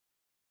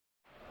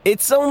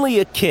It's only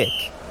a kick,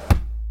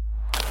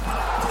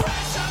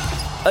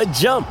 a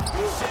jump,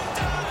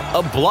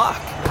 a block.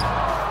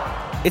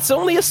 It's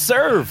only a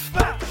serve.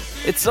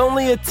 It's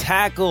only a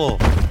tackle,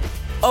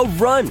 a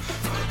run.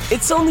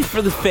 It's only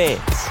for the fans.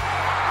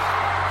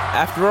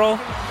 After all,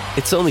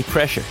 it's only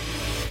pressure.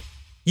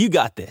 You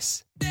got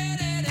this.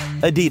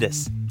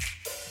 Adidas.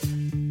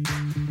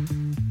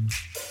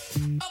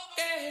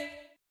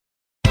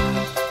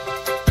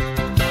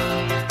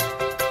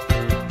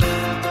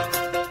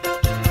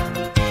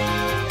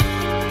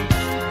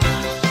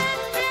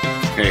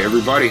 Hey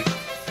everybody,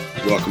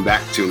 welcome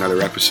back to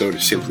another episode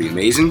of Simply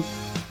Amazing.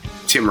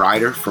 Tim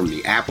Ryder from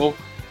the Apple.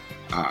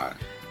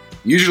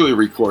 Usually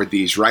record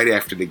these right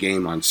after the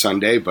game on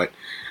Sunday, but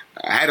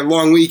I had a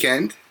long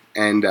weekend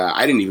and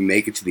I didn't even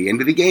make it to the end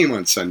of the game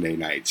on Sunday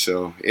night.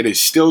 So it is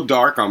still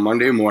dark on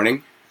Monday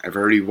morning. I've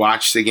already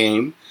watched the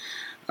game.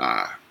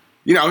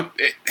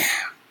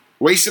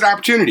 Wasted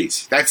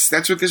opportunities. That's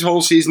what this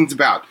whole season's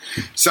about.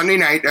 Sunday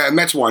night,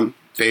 Mets won.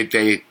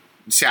 They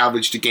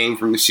salvaged a game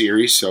from the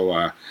series,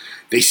 so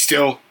they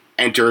still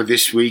enter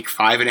this week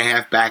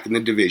 5.5 back in the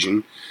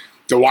division.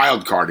 The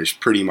wild card is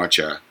pretty much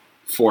a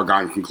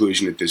foregone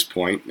conclusion at this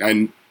point,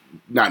 and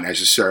not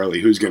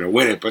necessarily who's going to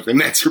win it, but the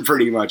Mets are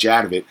pretty much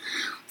out of it.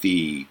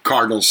 The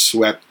Cardinals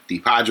swept the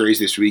Padres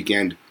this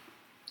weekend.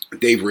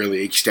 They've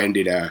really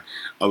extended a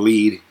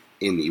lead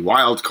in the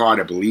wild card.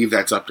 I believe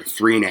that's up to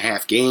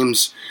 3.5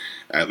 games,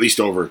 at least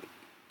over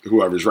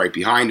whoever's right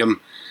behind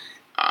them.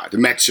 The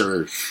Mets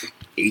are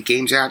 8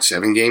 games out,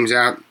 7 games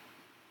out.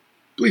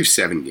 I believe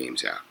 7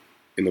 games out.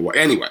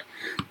 Anyway,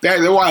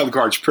 the wild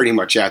card's pretty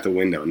much out the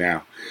window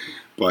now.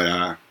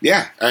 But,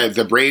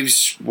 the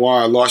Braves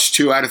lost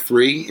 2 out of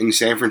 3 in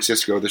San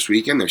Francisco this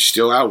weekend. They're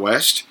still out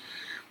west.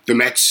 The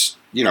Mets,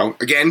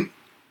 again,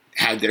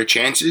 had their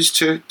chances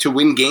to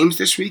win games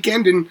this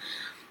weekend, and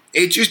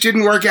it just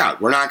didn't work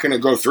out. We're not going to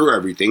go through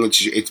everything.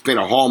 It's been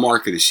a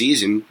hallmark of the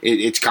season.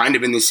 It's kind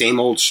of been the same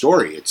old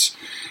story.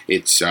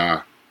 It's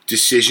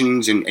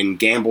decisions and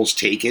gambles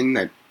taken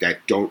that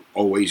don't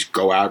always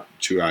go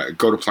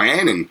to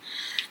plan. And,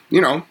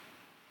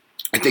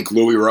 I think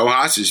Luis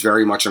Rojas is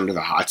very much under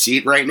the hot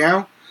seat right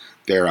now.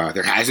 There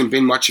hasn't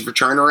been much of a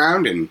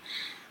turnaround. And,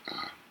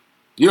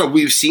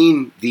 we've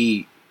seen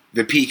the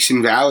peaks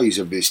and valleys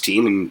of this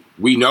team. And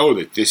we know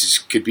that this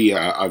could be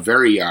a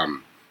very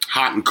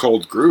hot and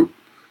cold group.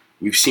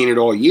 We've seen it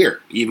all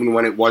year, even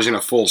when it wasn't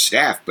a full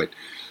staff. But,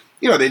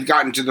 they've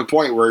gotten to the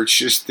point where it's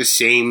just the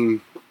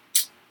same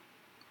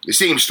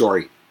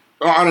story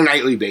on a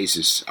nightly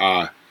basis.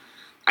 I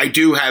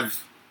do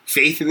have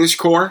faith in this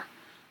core.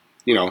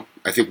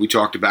 I think we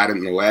talked about it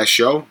in the last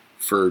show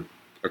for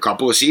a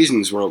couple of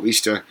seasons, or at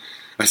least a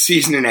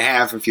season and a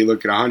half if you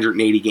look at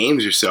 180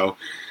 games or so.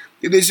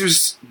 This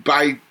was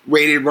by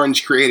weighted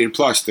runs created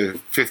plus the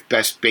fifth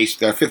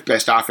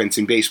best offense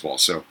in baseball.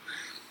 So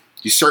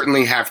you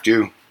certainly have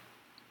to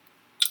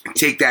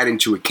take that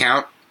into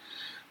account.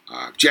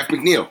 Jeff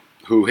McNeil,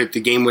 who hit the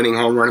game-winning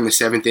home run in the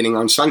 7th inning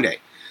on Sunday,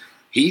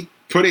 he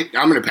put it,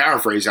 I'm going to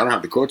paraphrase, I don't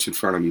have the quotes in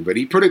front of me, but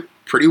he put it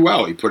pretty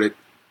well. He put it,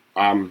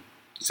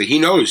 so he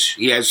knows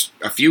he has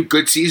a few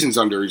good seasons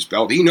under his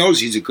belt. He knows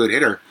he's a good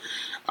hitter.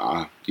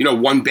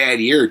 One bad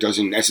year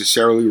doesn't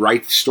necessarily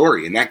write the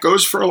story, and that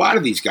goes for a lot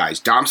of these guys.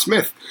 Dom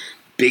Smith,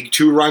 big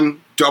 2-run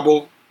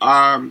double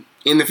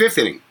in the 5th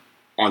inning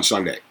on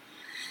Sunday.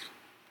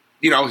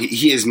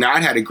 He has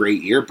not had a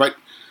great year, but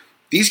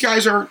these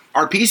guys are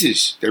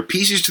pieces. They're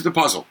pieces to the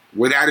puzzle,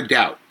 without a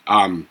doubt.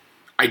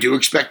 I do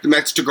expect the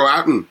Mets to go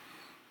out and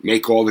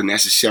make all the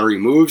necessary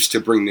moves to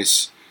bring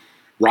this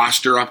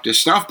roster up to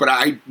snuff, but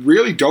I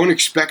really don't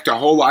expect a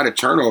whole lot of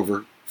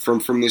turnover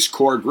from this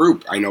core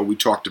group. I know we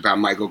talked about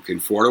Michael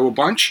Conforto a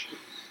bunch.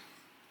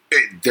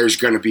 There's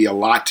going to be a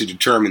lot to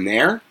determine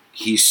there.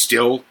 He's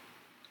still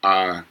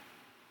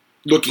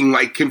looking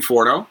like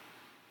Conforto.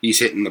 He's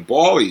hitting the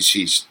ball.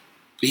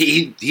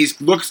 He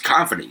looks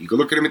confident. You can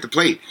look at him at the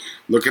plate.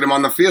 Look at him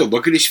on the field.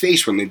 Look at his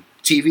face when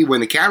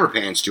the camera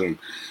pans to him.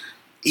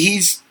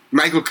 He's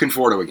Michael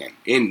Conforto again,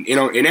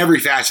 in every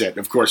facet,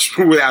 of course,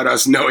 without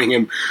us knowing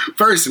him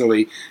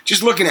personally.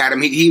 Just looking at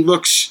him, he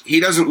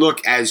doesn't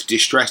look as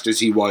distressed as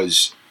he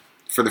was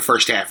for the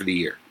first half of the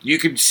year. You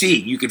could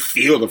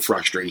feel the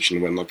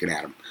frustration when looking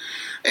at him.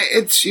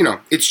 It's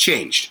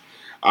changed.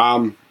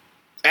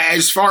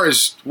 As far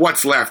as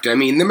what's left, the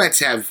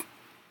Mets have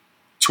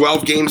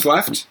 12 games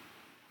left.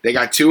 They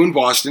got 2 in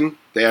Boston.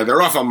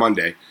 They're off on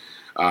Monday.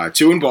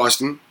 2 in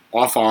Boston,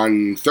 off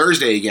on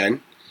Thursday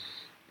again.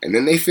 And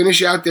then they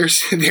finish out their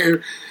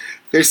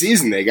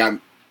season. They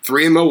got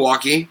 3 in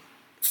Milwaukee,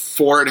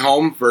 4 at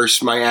home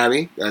versus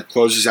Miami. That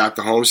closes out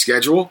the home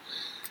schedule.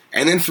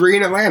 And then 3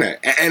 in Atlanta.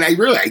 And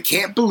I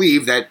can't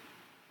believe that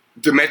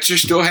the Mets are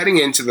still heading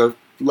into the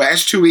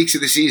last 2 weeks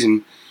of the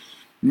season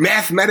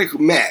mathematically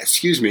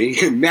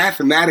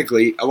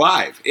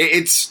alive.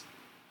 It's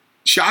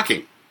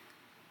shocking.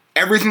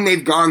 Everything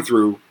they've gone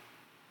through,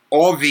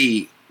 all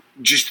the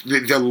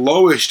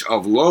lowest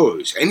of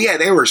lows. And yeah,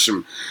 there were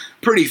some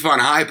pretty fun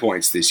high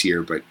points this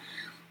year, but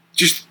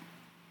just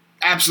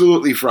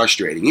absolutely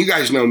frustrating. You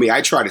guys know me.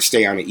 I try to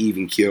stay on an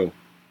even keel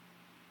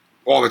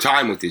all the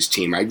time with this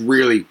team. I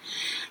really,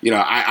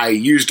 I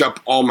used up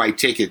all my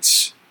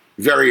tickets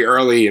very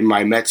early in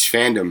my Mets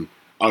fandom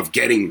of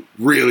getting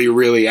really,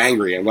 really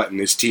angry and letting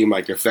this team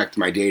affect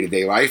my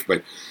day-to-day life.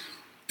 But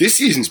this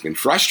season's been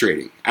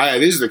frustrating.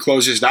 This is the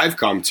closest I've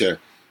come to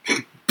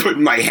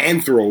putting my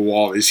hand through a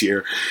wall this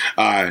year.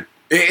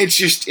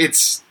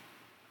 It's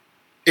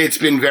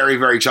been very,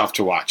 very tough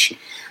to watch.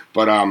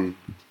 But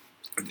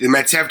the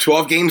Mets have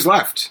 12 games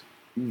left.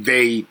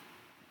 They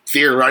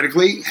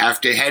theoretically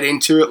have to head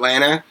into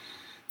Atlanta,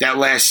 that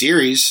last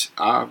series,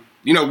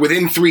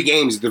 within 3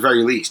 games at the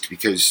very least,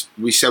 because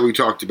we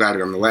talked about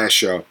it on the last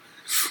show.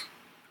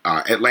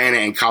 Atlanta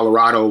and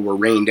Colorado were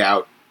rained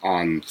out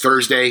on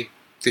Thursday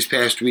this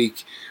past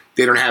week.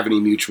 They don't have any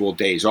mutual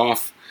days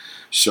off.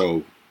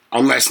 So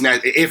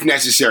if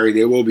necessary,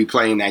 they will be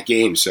playing that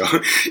game. So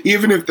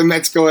even if the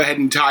Mets go ahead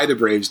and tie the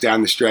Braves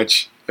down the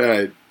stretch,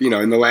 in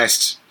the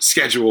last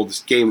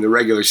scheduled game of the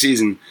regular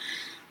season,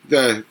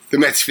 the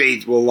Mets'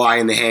 fate will lie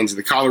in the hands of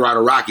the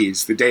Colorado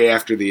Rockies the day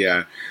after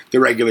the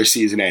regular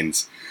season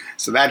ends.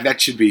 So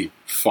that should be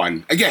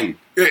fun. Again,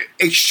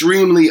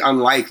 extremely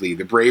unlikely.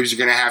 The Braves are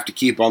going to have to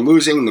keep on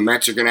losing. The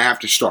Mets are going to have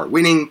to start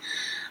winning.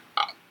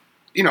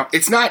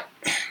 It's not.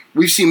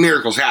 We've seen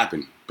miracles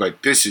happen,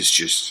 but this is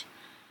just,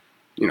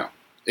 you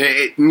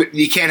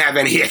can't have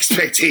any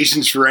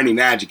expectations for any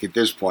magic at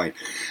this point.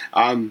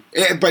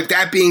 But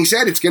that being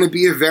said, it's going to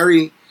be a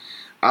very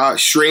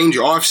strange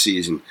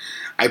offseason.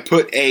 I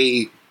put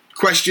a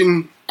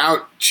question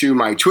out to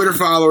my Twitter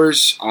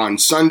followers on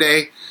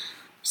Sunday.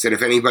 Said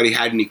if anybody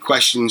had any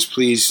questions,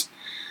 please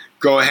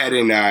go ahead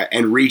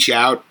and reach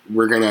out.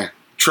 We're going to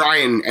try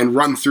and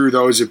run through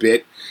those a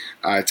bit.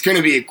 It's going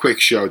to be a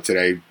quick show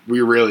today. We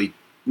really,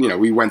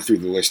 we went through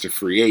the list of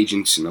free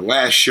agents in the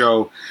last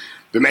show.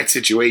 The Mets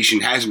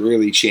situation hasn't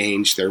really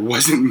changed. There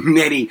wasn't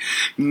many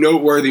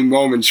noteworthy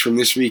moments from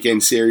this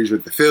weekend series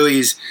with the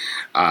Phillies.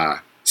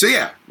 So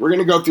yeah, we're going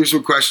to go through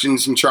some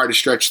questions and try to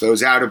stretch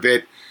those out a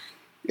bit.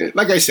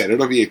 Like I said,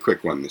 it'll be a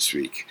quick one this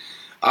week.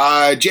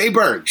 Jay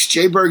Bergs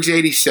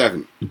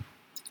 87.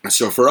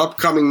 So for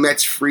upcoming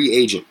Mets free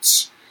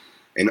agents,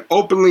 an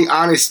openly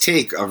honest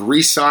take of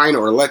re-sign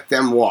or let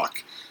them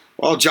walk.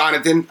 Well,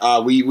 Jonathan,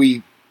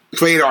 we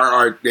played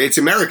our it's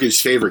America's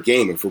favorite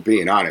game, if we're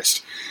being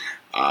honest.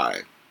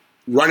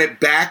 Run it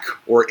back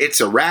or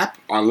it's a wrap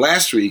on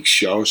last week's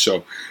show,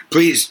 so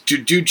please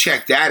do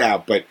check that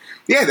out. But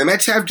yeah, the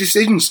Mets have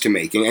decisions to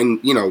make,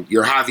 and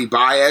your Javi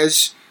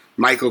Baez,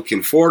 Michael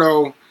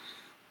Conforto.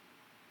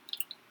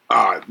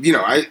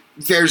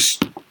 There's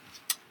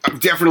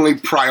definitely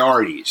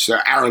priorities.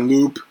 Aaron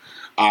Loop.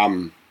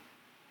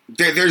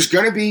 There's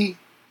going to be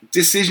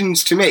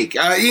decisions to make.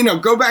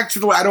 Go back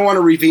to I don't want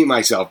to repeat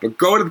myself, but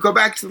go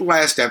back to the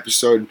last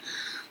episode.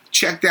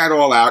 Check that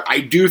all out.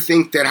 I do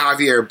think that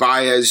Javier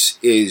Baez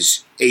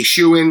is a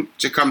shoo-in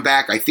to come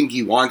back. I think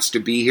he wants to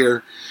be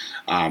here.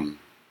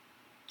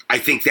 I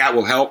think that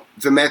will help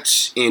the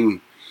Mets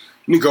in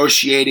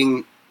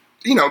negotiating.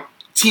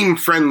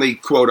 Team-friendly,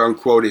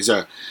 quote-unquote, is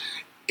a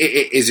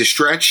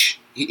stretch.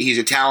 He's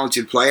a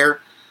talented player.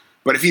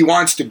 But if he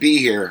wants to be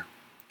here,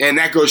 and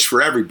that goes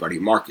for everybody,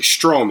 Marcus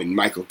Stroman,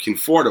 Michael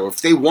Conforto,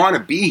 if they want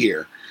to be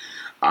here,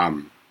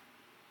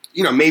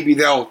 maybe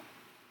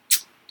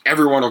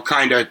everyone will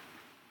kind of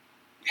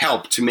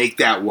help to make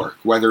that work,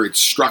 whether it's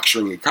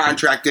structuring a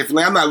contract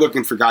differently. I'm not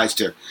looking for guys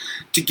to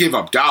give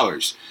up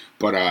dollars,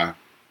 but,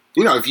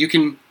 if you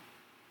can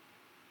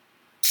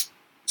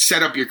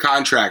set up your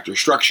contract or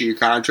structure your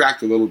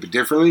contract a little bit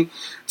differently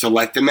to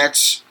let the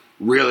Mets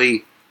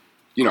really,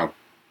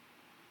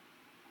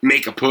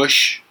 make a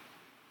push,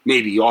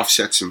 maybe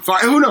offset some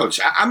fine. Who knows?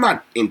 I'm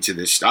not into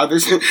this stuff.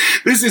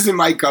 This isn't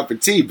my cup of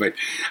tea, but,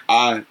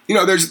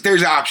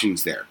 there's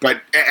options there.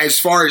 But as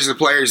far as the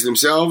players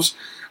themselves,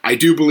 I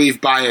do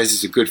believe Baez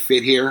is a good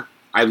fit here.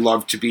 I'd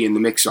love to be in the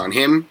mix on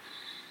him.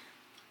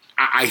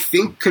 I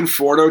think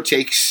Conforto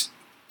takes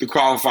the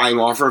qualifying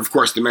offer. Of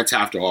course, the Mets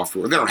have to offer.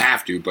 They don't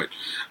have to, but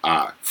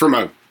from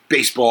a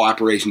baseball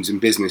operations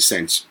and business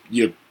sense,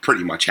 you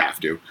pretty much have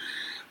to.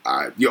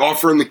 You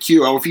offer him the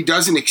QO. If he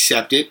doesn't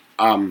accept it,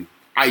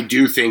 I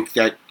do think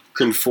that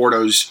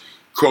Conforto's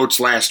quotes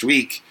last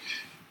week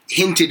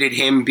hinted at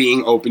him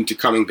being open to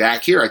coming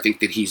back here. I think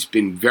that he's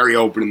been very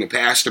open in the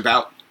past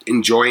about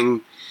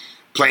enjoying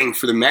playing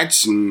for the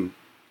Mets. And,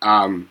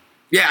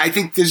 I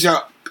think there's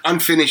a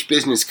unfinished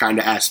business kind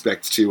of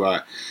aspect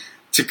to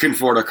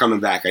Conforto coming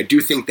back. I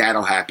do think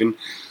that'll happen.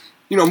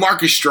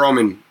 Marcus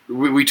Stroman,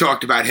 we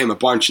talked about him a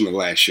bunch in the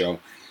last show.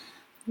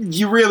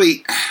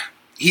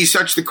 He's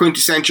such the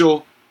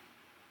quintessential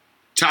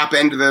top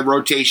end of the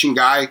rotation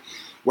guy,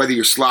 whether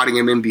you're slotting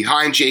him in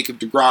behind Jacob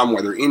deGrom,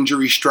 whether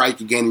injuries strike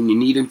again and you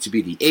need him to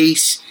be the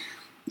ace.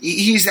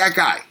 He's that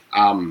guy.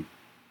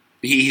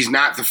 He's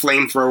not the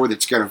flamethrower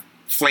that's going to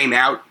flame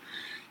out.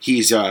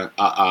 He's a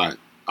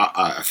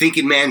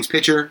thinking man's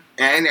pitcher,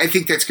 and I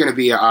think that's going to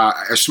be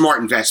a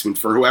smart investment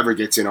for whoever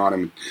gets in on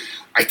him.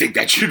 I think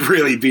that should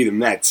really be the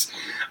Mets.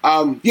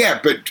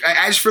 But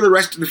as for the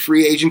rest of the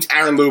free agents,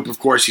 Aaron Loop, of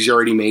course, he's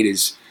already made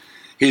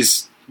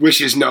his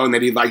wishes known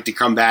that he'd like to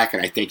come back,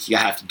 and I think you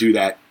have to do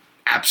that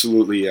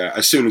absolutely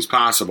as soon as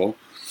possible.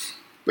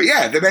 But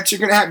yeah, the Mets are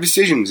going to have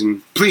decisions,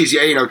 and please,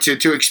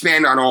 to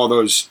expand on all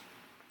those,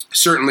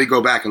 certainly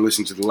go back and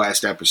listen to the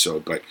last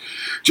episode. But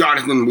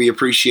Jonathan, we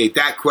appreciate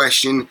that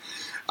question.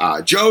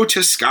 Joe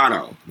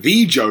Toscano,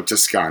 the Joe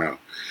Toscano,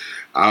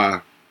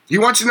 he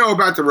wants to know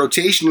about the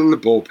rotation in the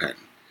bullpen.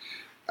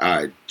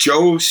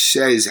 Joe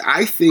says,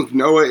 I think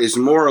Noah is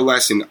more or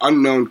less an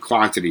unknown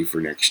quantity for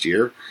next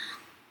year.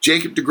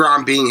 Jacob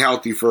deGrom being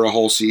healthy for a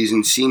whole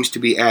season seems to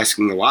be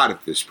asking a lot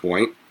at this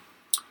point.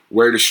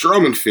 Where does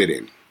Stroman fit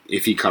in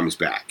if he comes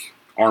back?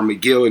 Are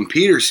McGill and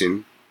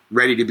Peterson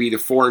ready to be the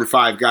 4 and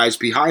 5 guys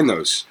behind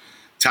those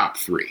top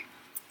 3?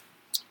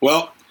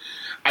 Well,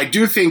 I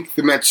do think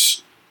the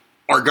Mets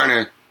are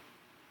going to,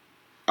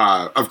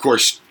 of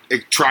course,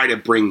 try to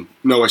bring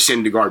Noah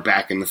Syndergaard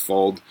back in the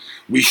fold.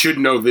 We should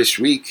know this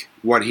week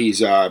what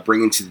he's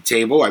bringing to the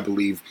table. I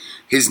believe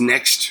his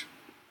next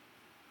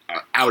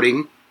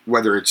outing,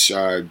 whether it's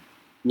live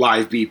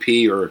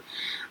BP or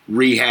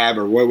rehab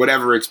or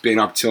whatever it's been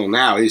up till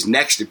now, his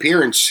next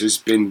appearance has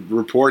been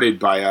reported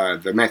by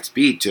the Mets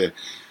beat to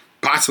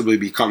possibly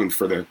be coming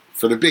for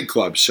the big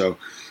club. So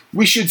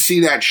we should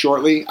see that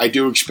shortly. I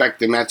do expect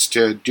the Mets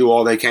to do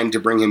all they can to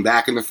bring him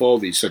back in the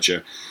fold. He's such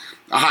a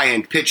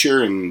high-end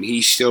pitcher, and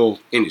he's still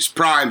in his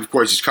prime. Of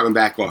course, he's coming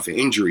back off an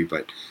injury,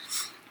 but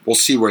we'll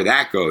see where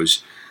that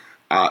goes.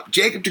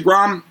 Jacob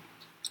deGrom,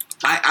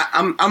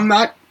 I'm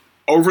not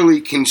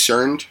overly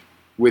concerned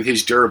with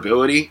his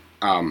durability.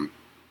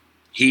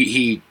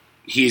 He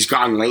has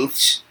gone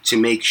lengths to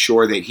make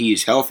sure that he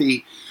is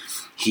healthy.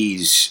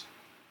 He's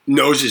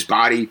knows his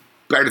body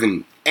better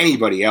than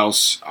anybody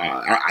else.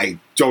 I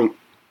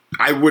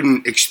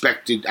wouldn't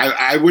expect it.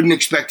 I wouldn't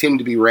expect him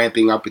to be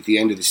ramping up at the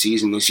end of the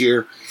season this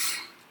year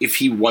if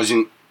he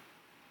wasn't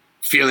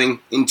feeling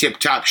in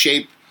tip-top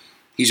shape.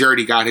 He's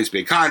already got his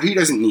big contract. He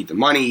doesn't need the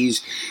money.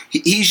 He's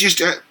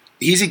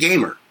a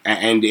gamer,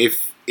 and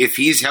if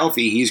he's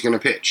healthy, he's going to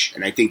pitch.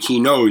 And I think he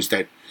knows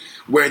that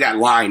where that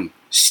line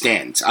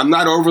stands. I'm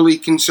not overly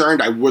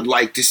concerned. I would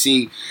like to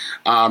see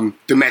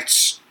the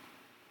Mets.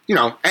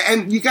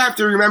 And you have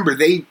to remember,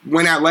 they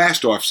went out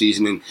last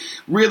offseason and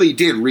really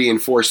did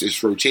reinforce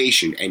this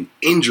rotation, and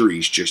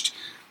injuries just,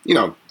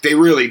 they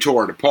really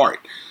tore it apart.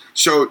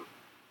 So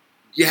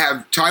you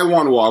have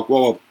Taijuan Walker,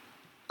 well,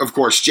 of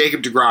course,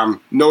 Jacob deGrom,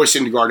 Noah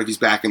Syndergaard if he's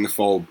back in the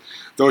fold.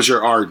 Those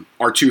are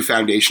our 2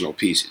 foundational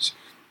pieces.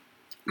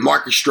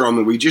 Marcus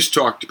Stroman, we just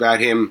talked about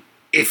him.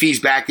 If he's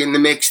back in the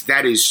mix,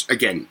 that is,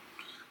 again,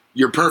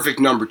 your perfect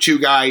number 2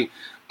 guy,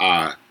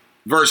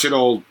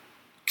 versatile,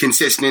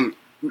 consistent.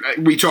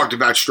 We talked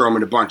about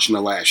Stroman a bunch in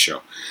the last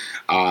show.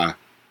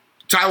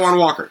 Taijuan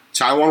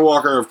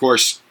Walker, of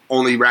course,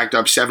 only racked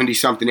up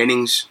 70-something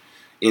innings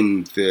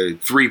in the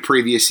 3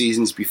 previous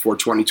seasons before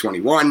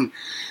 2021.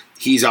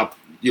 He's up,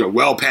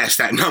 well past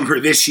that number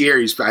this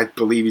year. I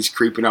believe he's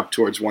creeping up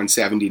towards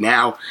 170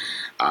 now.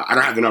 I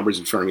don't have the numbers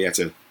in front of me. That's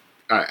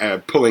a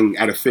pulling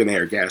out of thin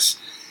air guess.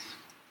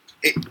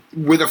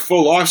 With a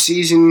full off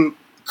season,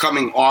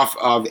 coming off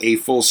of a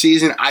full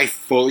season, I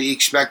fully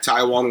expect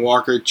Taijuan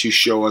Walker to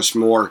show us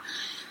more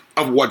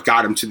of what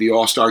got him to the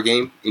All-Star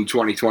game in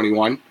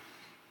 2021.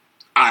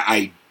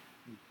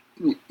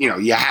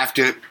 You have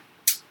to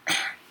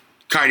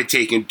kind of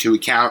take into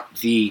account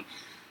the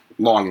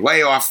long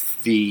layoff,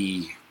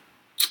 the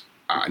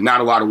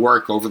not a lot of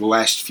work over the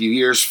last few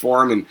years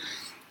for him, and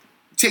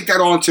take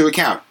that all into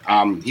account.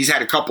 He's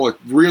had a couple of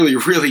really,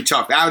 really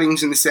tough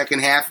outings in the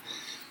second half.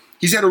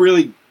 He's had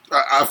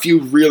a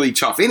few really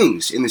tough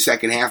innings in the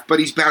second half, but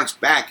he's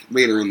bounced back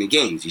later in the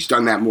games. He's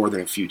done that more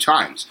than a few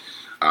times.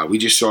 We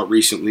just saw it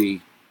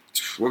recently.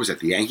 What was that,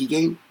 the Yankee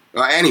game?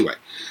 Anyway,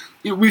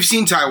 we've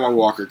seen Taijuan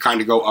Walker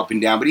kind of go up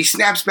and down, but he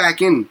snaps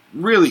back in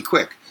really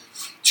quick.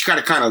 Just got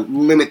to kind of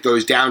limit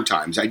those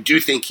downtimes. I do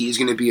think he's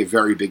going to be a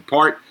very big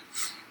part.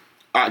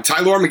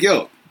 Tylor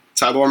Megill,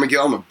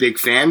 I'm a big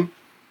fan.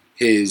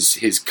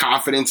 His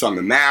confidence on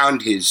the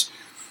mound, his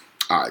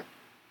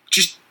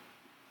just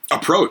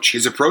approach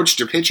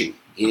to pitching.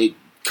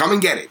 Come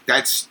and get it.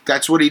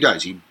 That's what he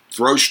does. He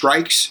throws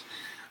strikes.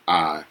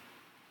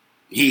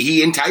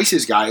 He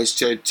entices guys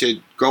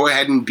to go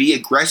ahead and be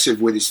aggressive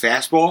with his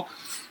fastball,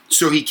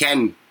 so he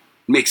can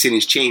mix in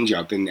his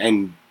changeup.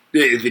 And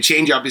the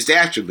changeup is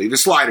dastardly. The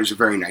slider's a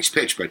very nice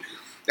pitch, but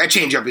that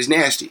changeup is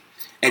nasty.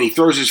 And he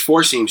throws his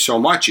four seam so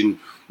much and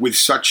with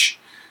such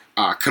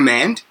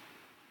command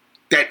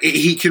that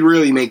he could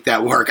really make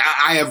that work.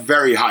 I have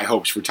very high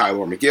hopes for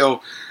Tylor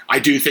Megill. I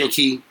do think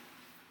he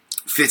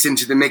fits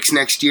into the mix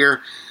next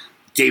year.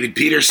 David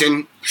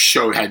Peterson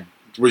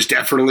was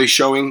definitely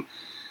showing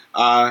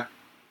a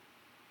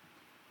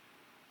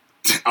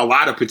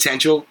lot of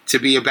potential to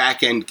be a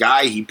back-end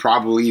guy. He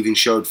probably even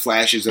showed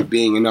flashes of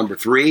being a number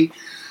 3.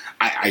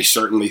 I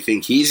certainly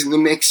think he's in the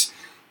mix.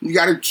 You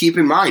got to keep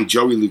in mind,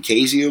 Joey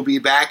Lucchesi will be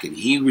back, and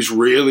he was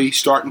really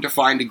starting to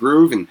find a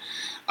groove. And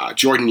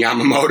Jordan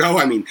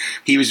Yamamoto, I mean,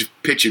 he was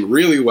pitching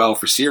really well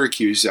for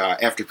Syracuse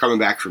after coming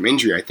back from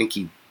injury. I think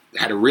he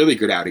had a really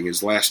good outing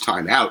his last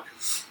time out.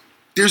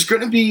 There's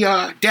going to be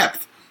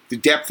depth. The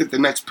depth that the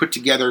Mets put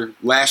together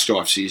last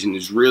offseason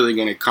is really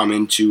going to come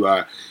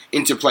into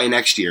play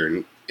next year,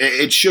 and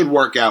it should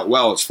work out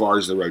well as far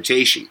as the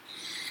rotation.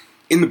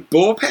 In the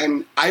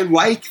bullpen, I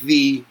like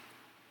the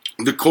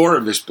core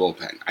of this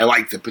bullpen. I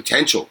like the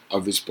potential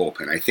of this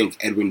bullpen. I think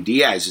Edwin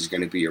Diaz is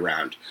going to be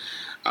around,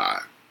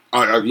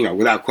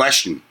 without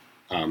question.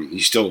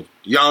 He's still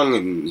young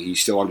and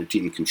he's still under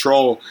team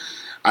control.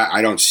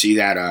 I don't see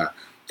that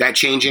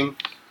changing.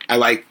 I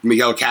like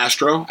Miguel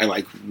Castro. I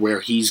like where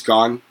he's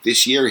gone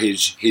this year.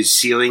 His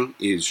ceiling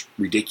is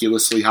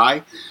ridiculously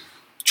high.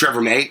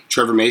 Trevor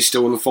May's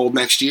still in the fold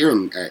next year,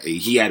 and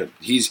he's had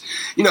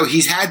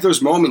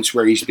those moments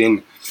where he's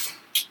been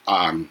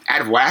out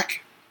of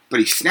whack,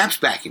 but he snaps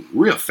back in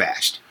real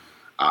fast.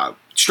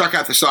 Struck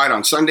out the side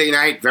on Sunday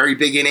night, very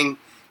big inning,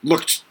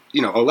 looked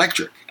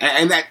electric,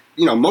 and that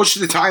most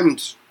of the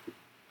times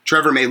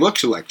Trevor May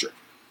looks electric,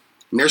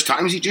 and there's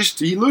times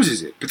he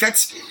loses it, but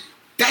that's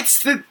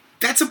a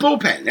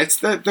bullpen. That's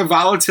the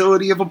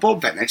volatility of a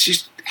bullpen. That's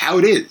just how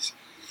it is.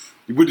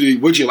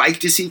 Would you like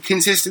to see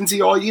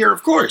consistency all year?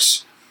 Of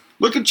course.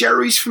 Look at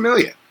Jeurys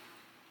Familia.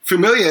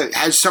 Familia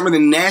has some of the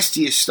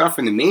nastiest stuff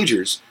in the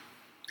majors.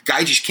 The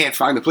guy just can't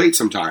find the plate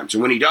sometimes.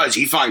 And when he does,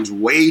 he finds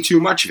way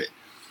too much of it.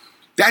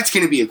 That's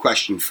going to be a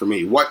question for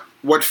me. What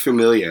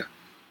Familia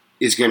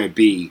is going to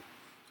be,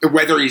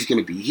 whether he's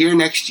going to be here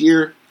next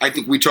year. I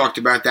think we talked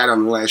about that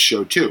on the last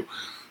show too.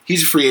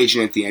 He's a free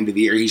agent at the end of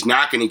the year. He's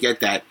not going to get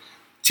that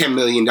 $10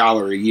 million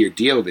a year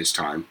deal this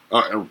time.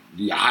 I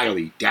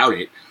highly doubt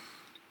it.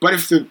 But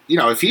if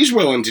he's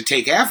willing to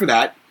take half of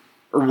that,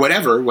 or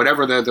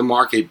whatever the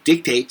market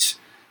dictates,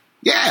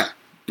 yeah,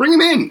 bring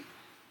him in.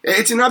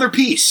 It's another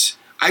piece.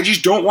 I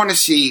just don't want to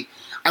see.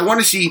 I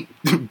want to see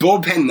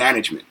bullpen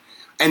management.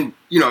 And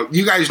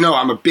you guys know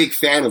I'm a big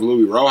fan of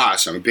Luis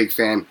Rojas. I'm a big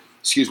fan.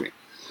 Excuse me.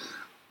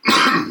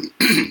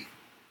 I'm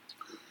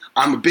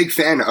a big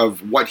fan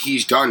of what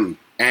he's done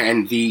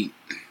and the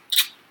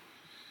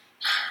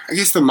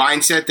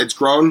mindset that's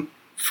grown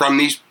from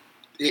this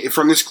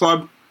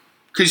club,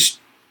 because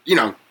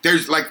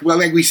there's like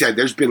we said,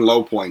 there's been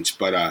low points,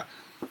 but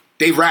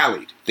they've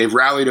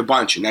rallied a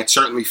bunch, and that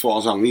certainly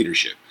falls on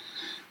leadership.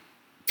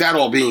 That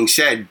all being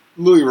said,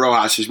 Luis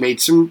Rojas has made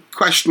some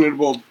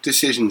questionable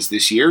decisions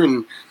this year,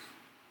 and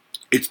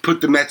it's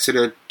put the Mets at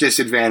a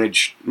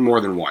disadvantage more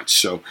than once.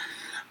 So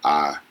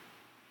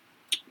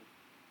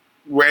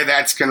where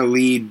that's going to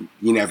lead,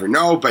 you never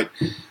know, but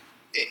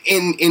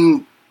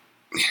in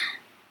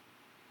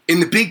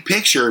the big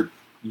picture,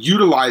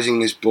 utilizing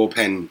this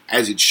bullpen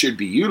as it should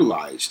be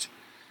utilized,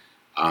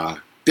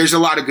 there's a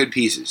lot of good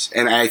pieces,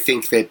 and I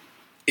think that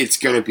it's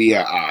going to be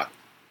a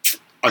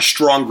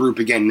strong group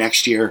again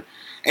next year.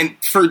 And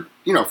for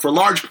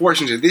large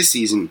portions of this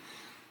season,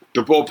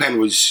 the bullpen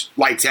was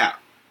lights out,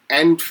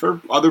 and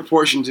for other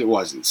portions it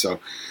wasn't. So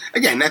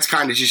again, that's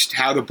kind of just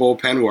how the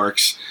bullpen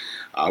works.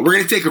 We're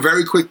going to take a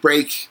very quick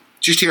break.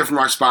 Just hear from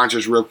our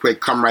sponsors real quick.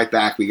 Come right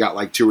back. We got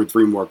like 2 or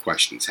 3 more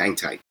questions. Hang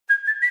tight.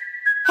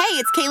 Hey,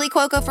 it's Kaylee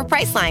Cuoco for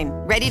Priceline.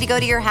 Ready to go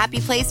to your happy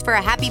place for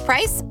a happy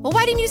price? Well,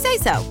 why didn't you say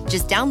so?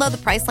 Just download the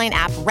Priceline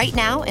app right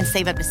now and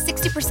save up to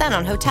 60%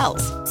 on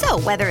hotels. So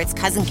whether it's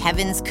Cousin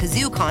Kevin's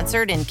Kazoo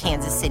Concert in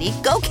Kansas City,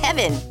 go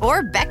Kevin,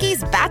 or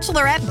Becky's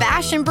Bachelorette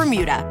Bash in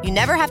Bermuda, you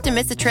never have to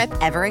miss a trip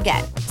ever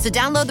again. So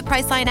download the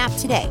Priceline app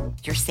today.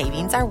 Your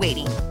savings are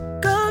waiting.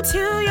 Go to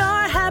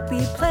your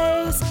happy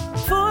place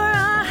for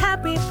a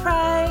happy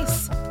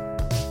price.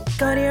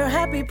 Go to your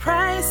happy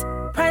price,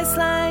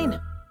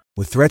 Priceline.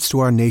 With threats to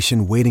our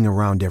nation waiting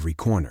around every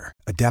corner,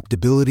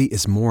 adaptability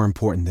is more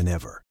important than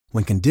ever.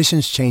 When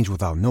conditions change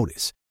without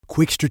notice,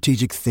 quick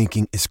strategic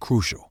thinking is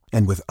crucial.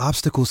 And with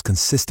obstacles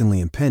consistently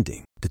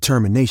impending,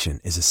 determination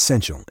is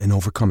essential in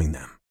overcoming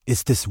them.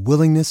 It's this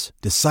willingness,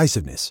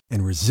 decisiveness,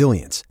 and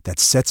resilience that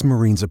sets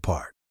Marines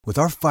apart. With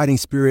our fighting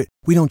spirit,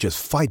 we don't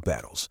just fight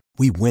battles,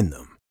 we win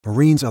them.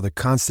 Marines are the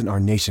constant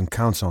our nation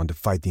counts on to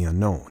fight the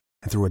unknown.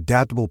 And through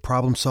adaptable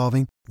problem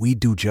solving, we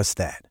do just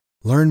that.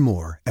 Learn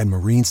more at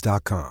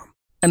marines.com.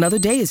 Another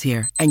day is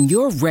here, and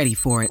you're ready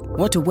for it.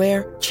 What to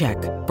wear? Check.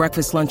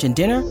 Breakfast, lunch, and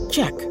dinner?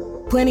 Check.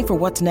 Planning for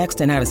what's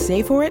next and how to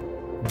save for it?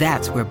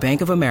 That's where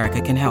Bank of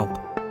America can help.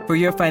 For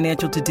your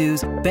financial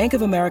to-dos, Bank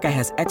of America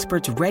has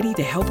experts ready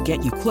to help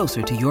get you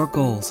closer to your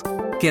goals.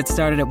 Get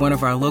started at one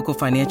of our local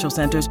financial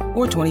centers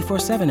or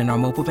 24/7 in our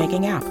mobile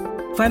banking app.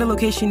 Find a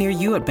location near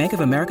you at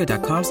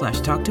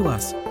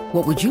bankofamerica.com/talktous.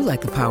 What would you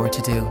like the power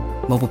to do?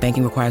 Mobile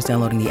banking requires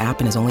downloading the app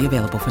and is only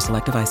available for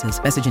select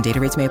devices. Message and data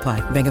rates may apply.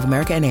 Bank of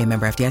America NA,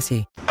 member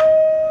FDIC.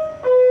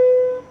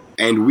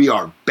 And we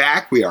are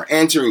back. We are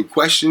answering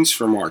questions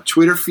from our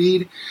Twitter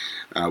feed.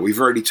 We've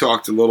already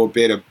talked a little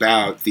bit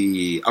about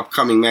the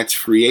upcoming Mets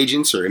free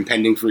agents or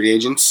impending free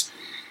agents.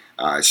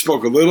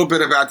 Spoke a little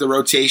bit about the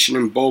rotation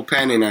and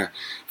bullpen in a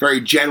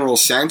very general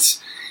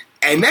sense.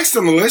 And next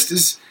on the list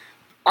is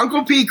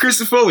Uncle Pete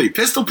Christofoli,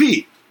 Pistol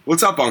Pete.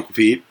 What's up, Uncle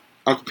Pete?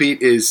 Uncle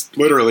Pete is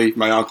literally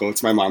my uncle.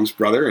 It's my mom's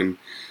brother, and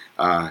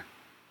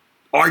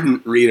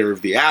ardent reader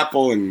of the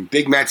Apple and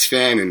big Mets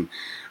fan, and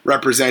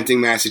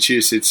representing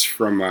Massachusetts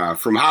from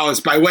Hollis,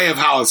 by way of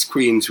Hollis,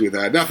 Queens, with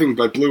nothing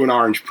but blue and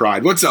orange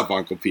pride. What's up,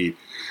 Uncle Pete?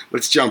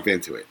 Let's jump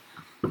into it.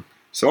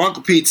 So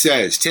Uncle Pete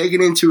says,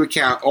 taking into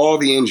account all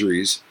the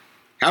injuries,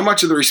 how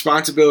much of the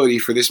responsibility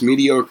for this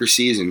mediocre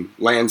season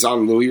lands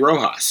on Luis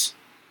Rojas?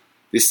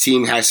 This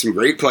team has some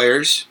great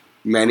players.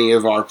 Many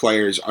of our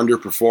players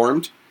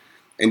underperformed.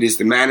 And is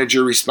the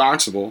manager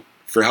responsible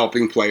for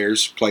helping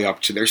players play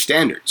up to their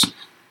standards?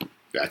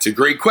 That's a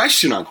great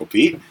question, Uncle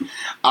Pete.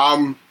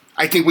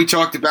 I think we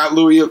talked about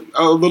Luis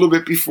a little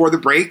bit before the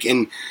break,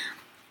 and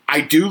I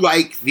do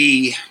like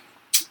the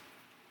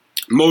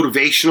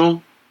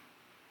motivational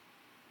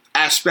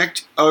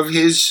aspect of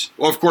his.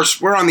 Well, of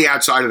course, we're on the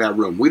outside of that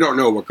room. We don't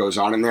know what goes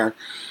on in there.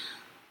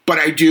 But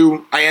I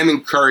am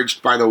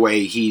encouraged by the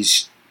way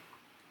he's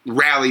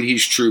rallied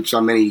his troops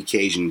on many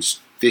occasions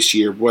this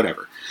year,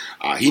 whatever.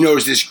 He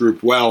knows this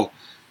group well.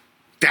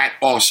 That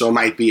also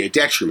might be a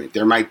detriment.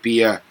 There might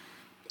be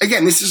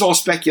again, this is all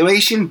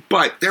speculation,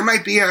 but there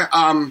might be a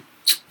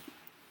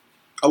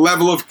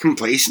level of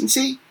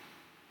complacency.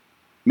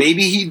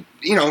 Maybe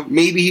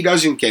he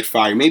doesn't get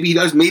fired. Maybe he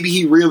does. Maybe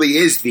he really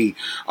is the,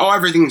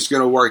 everything's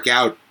going to work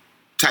out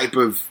type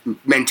of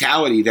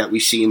mentality that we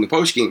see in the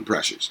post-game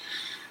pressures.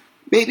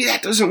 Maybe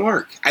that doesn't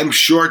work. I'm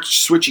sure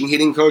switching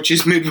hitting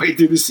coaches midway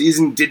through the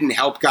season didn't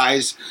help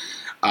guys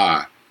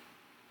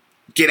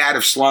get out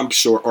of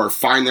slumps or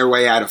find their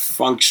way out of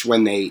funks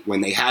when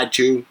they had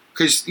to.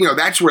 Because,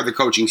 that's where the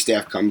coaching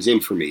staff comes in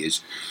for me,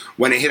 is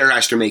when a hitter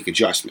has to make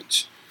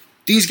adjustments.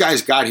 These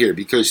guys got here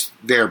because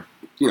they're,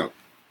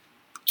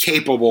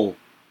 capable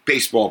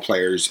baseball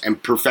players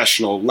and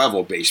professional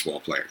level baseball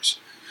players.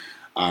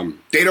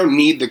 They don't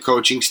need the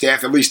coaching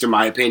staff, at least in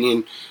my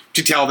opinion,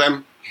 to tell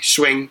them,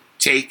 swing,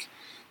 take.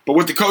 But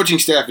what the coaching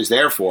staff is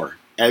there for,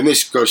 and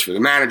this goes for the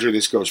manager,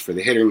 this goes for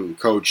the hitting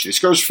coach, this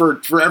goes for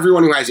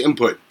everyone who has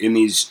input in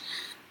these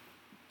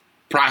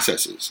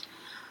processes.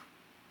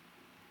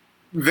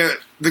 The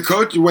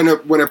coach, when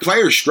a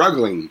player is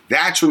struggling,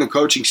 that's when the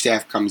coaching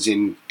staff comes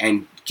in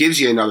and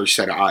gives you another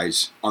set of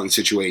eyes on the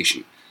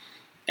situation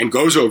and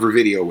goes over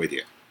video with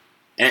you.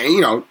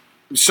 And,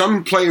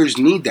 some players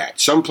need that.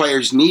 Some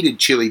players needed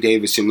Chili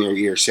Davis in their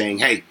ear saying,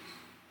 hey,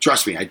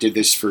 trust me, I did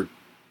this for,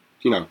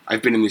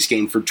 I've been in this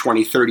game for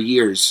 20, 30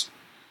 years.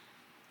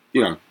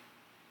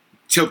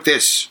 Tilt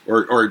this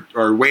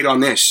or wait on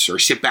this or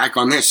sit back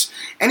on this.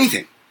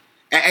 Anything.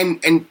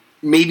 And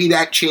maybe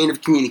that chain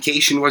of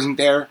communication wasn't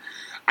there.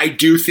 I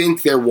do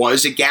think there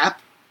was a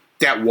gap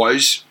that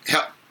was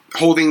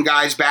holding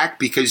guys back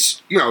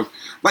because,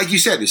 like you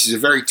said, this is a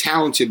very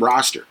talented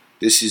roster.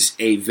 This is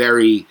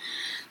I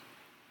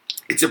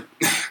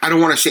don't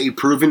want to say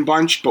proven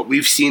bunch, but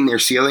we've seen their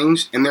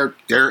ceilings, and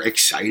they're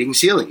exciting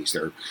ceilings.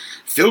 They're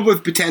filled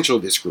with potential,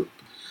 this group.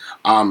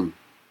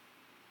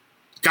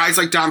 Guys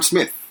like Dom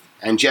Smith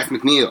and Jeff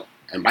McNeil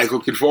and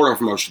Michael Conforto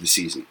for most of the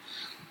season.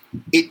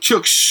 It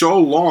took so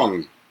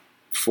long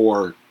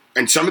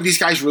and some of these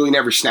guys really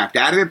never snapped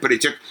out of it, but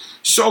it took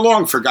so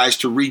long for guys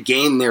to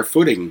regain their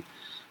footing.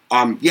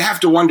 You have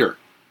to wonder,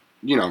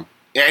 and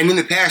in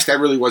the past that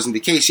really wasn't the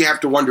case. You have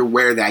to wonder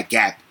where that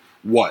gap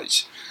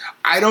was.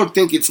 I don't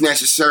think it's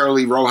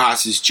necessarily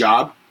Rojas's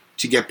job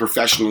to get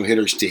professional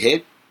hitters to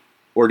hit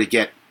or to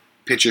get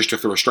pitchers to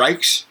throw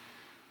strikes,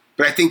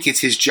 but I think it's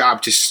his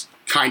job to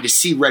kind of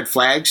see red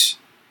flags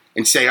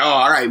and say,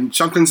 all right,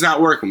 something's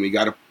not working. We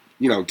got to,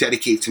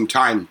 dedicate some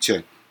time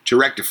to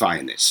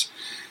rectifying this.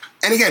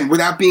 And again,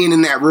 without being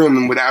in that room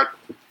and without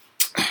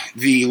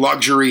the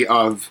luxury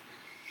of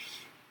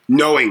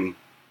knowing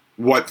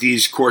what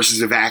these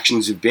courses of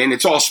actions have been,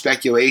 it's all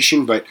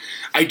speculation, but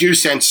I do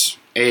sense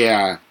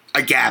a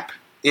gap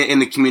in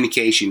the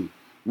communication,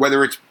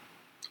 whether it's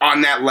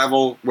on that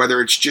level,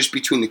 whether it's just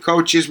between the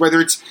coaches,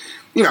 whether it's,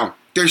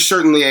 there's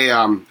certainly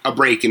a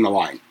break in the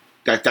line.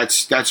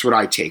 That's what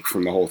I take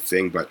from the whole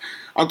thing. But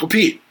Uncle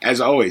Pete, as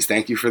always,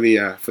 thank you for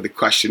the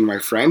question, my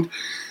friend.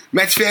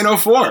 Mets Fan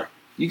 04.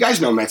 You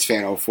guys know Mets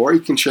Fan 04. He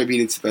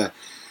contributed to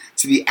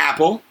the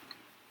Apple.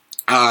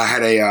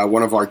 Had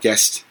one of our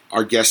guest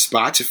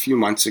spots a few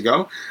months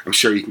ago. I'm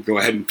sure you can go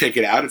ahead and pick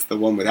it out. It's the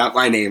one without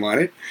my name on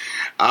it.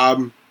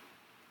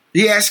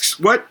 He asks,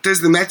 what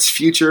does the Mets'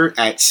 future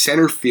at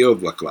center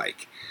field look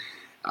like?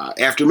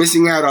 After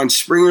missing out on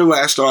Springer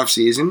last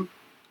offseason,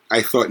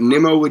 I thought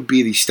Nimmo would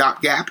be the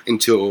stopgap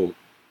until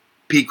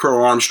Pete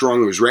Crow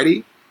Armstrong was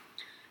ready.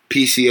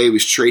 PCA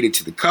was traded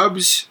to the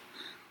Cubs.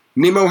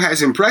 Nimmo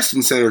has impressed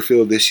in center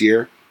field this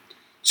year,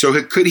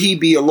 so could he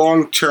be a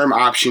long-term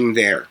option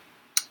there?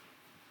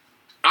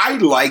 I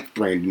like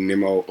Brandon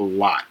Nimmo a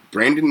lot.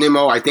 Brandon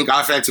Nimmo, I think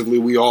offensively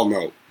we all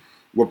know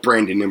what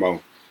Brandon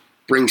Nimmo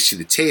brings to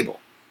the table.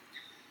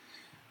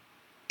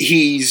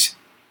 He's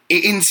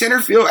in center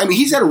field. I mean,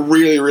 he's had a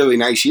really, really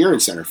nice year in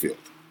center field.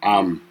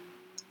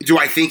 Do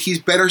I think he's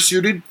better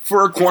suited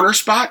for a corner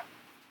spot?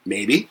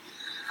 Maybe.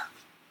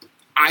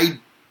 I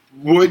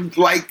would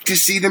like to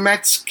see the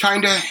Mets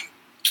kind of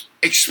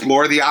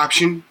explore the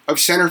option of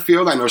center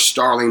field. I know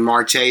Starling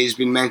Marte has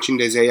been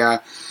mentioned as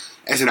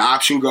an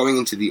option going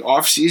into the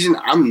offseason.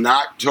 I'm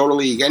not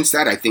totally against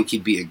that. I think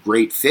he'd be a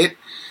great fit.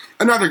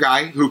 Another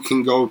guy who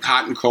can go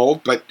hot and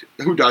cold, but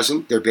who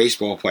doesn't? They're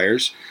baseball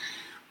players.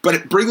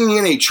 But bringing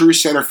in a true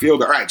center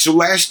fielder. All right, so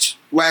last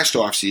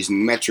offseason,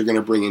 the Mets are going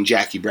to bring in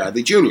Jackie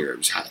Bradley Jr. It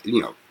was,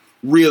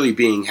 really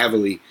being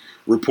heavily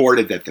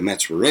reported that the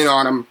Mets were in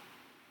on him.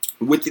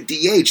 With the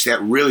DH,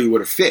 that really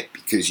would have fit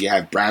because you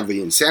have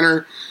Bradley in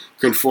center,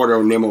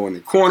 Conforto Nimmo in the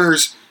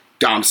corners,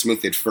 Dom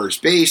Smith at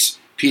first base,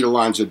 Pete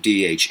Alonso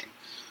DHing.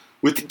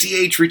 With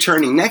the DH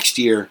returning next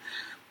year,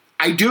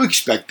 I do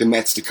expect the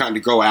Mets to kind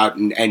of go out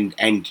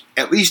and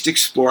at least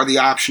explore the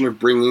option of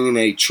bringing in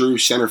a true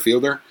center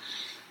fielder.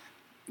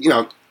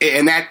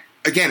 And that,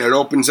 again, it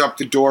opens up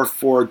the door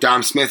for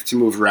Dom Smith to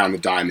move around the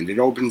diamond. It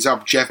opens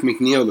up Jeff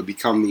McNeil to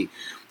become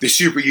the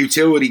super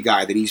utility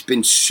guy that he's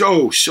been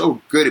so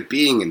good at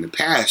being in the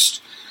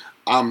past.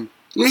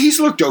 He's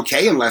looked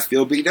okay in left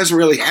field, but he doesn't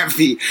really have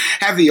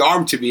the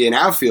arm to be an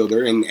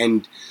outfielder.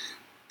 And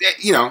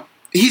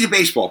he's a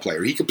baseball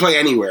player. He could play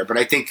anywhere, but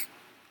I think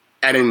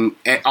on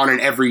an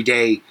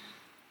everyday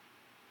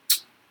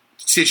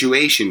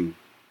situation,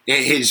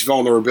 his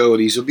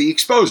vulnerabilities will be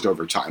exposed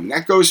over time. And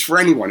that goes for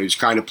anyone who's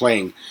kind of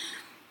playing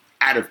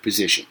out of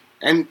position.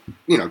 And,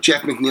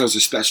 Jeff McNeil's a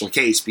special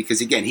case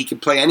because, again, he can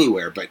play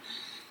anywhere. But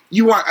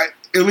you want,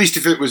 at least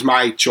if it was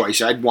my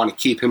choice, I'd want to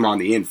keep him on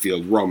the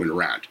infield roaming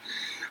around.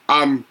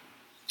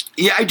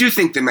 I do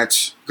think the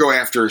Mets go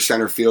after a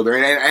center fielder.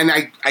 And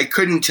I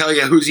couldn't tell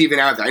you who's even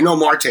out there. I know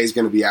Marte is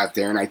going to be out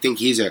there, and I think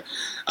he's a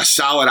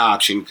solid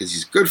option because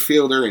he's a good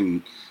fielder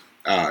and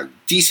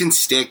decent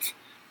stick.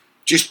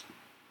 Just,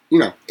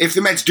 if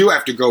the Mets do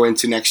have to go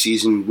into next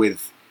season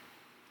with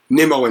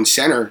Nimmo in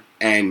center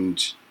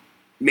and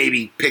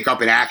maybe pick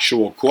up an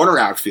actual corner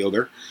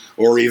outfielder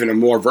or even a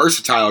more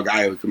versatile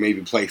guy who can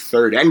maybe play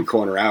third and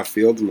corner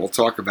outfield, and we'll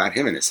talk about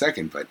him in a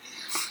second. But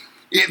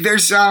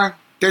there's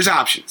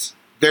options.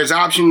 There's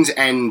options,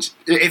 and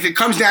if it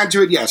comes down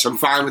to it, yes, I'm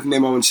fine with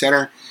Nimmo in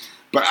center,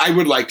 but I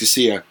would like to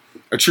see a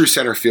true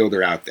center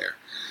fielder out there.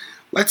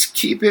 Let's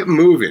keep it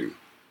moving.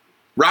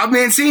 Rob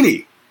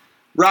Mancini.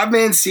 Rob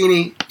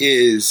Mancini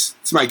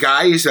it's my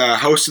guy. He's a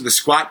host of the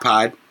Squat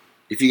Pod.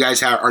 If you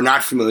guys are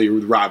not familiar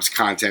with Rob's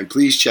content,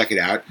 please check it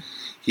out.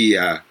 He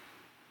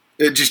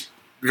just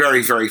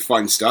very, very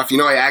fun stuff.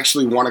 I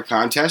actually won a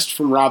contest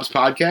from Rob's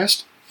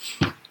podcast.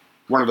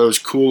 One of those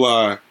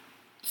cool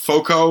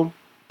Foco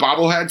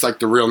bobbleheads, like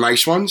the real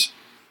nice ones.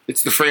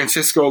 It's the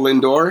Francisco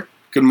Lindor.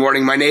 Good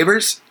morning, my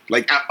neighbors.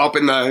 Like up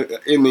in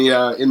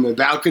the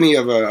balcony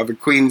of a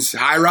Queens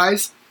high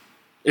rise.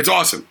 It's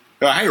awesome.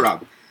 Hey,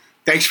 Rob.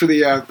 Thanks for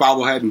the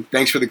bobblehead and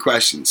thanks for the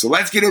question. So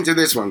let's get into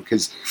this one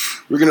because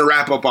we're going to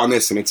wrap up on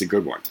this and it's a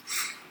good one.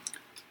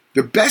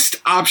 The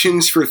best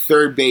options for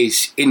third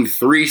base in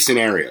 3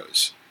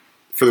 scenarios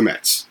for the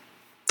Mets.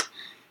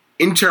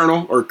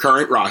 Internal or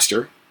current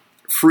roster,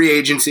 free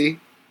agency,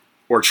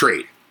 or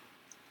trade.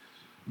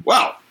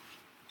 Well,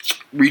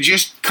 we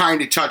just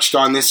kind of touched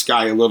on this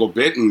guy a little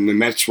bit, and the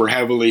Mets were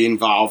heavily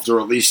involved, or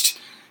at least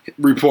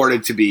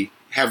reported to be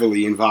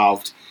heavily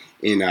involved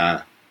in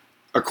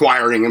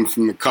acquiring him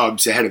from the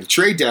Cubs ahead of the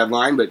trade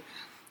deadline. But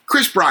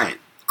Chris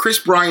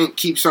Bryant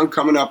keeps on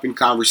coming up in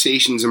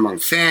conversations among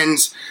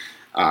fans.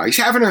 He's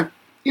having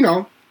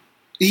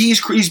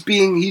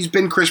he's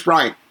been Chris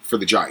Bryant for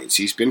the Giants.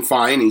 He's been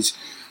fine.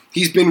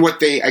 He's been what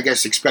they, I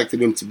guess,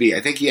 expected him to be.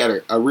 I think he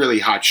had a really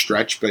hot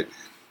stretch, but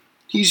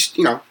he's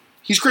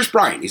Chris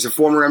Bryant. He's a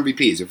former MVP.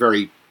 He's a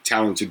very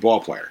talented ball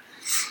player.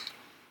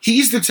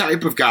 He's the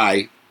type of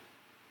guy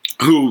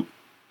who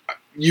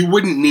you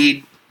wouldn't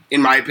need,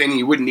 in my opinion,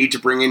 you wouldn't need to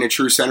bring in a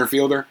true center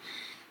fielder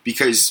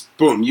because,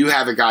 boom, you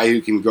have a guy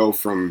who can go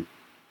from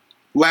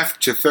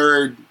left to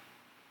third,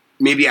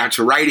 maybe out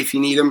to right if you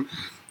need him.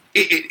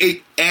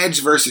 It adds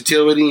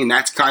versatility, and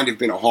that's kind of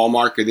been a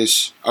hallmark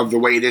of the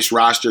way this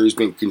roster has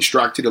been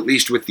constructed, at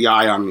least with the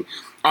eye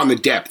on the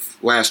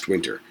depth last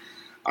winter.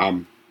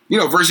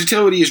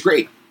 Versatility is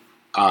great.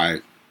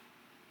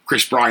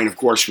 Chris Bryant, of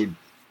course, would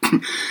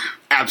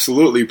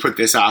absolutely put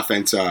this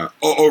offense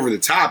over the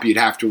top. You'd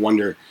have to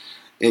wonder,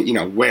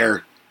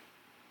 where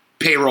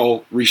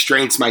payroll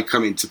restraints might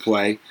come into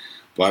play.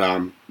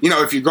 But,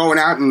 if you're going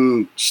out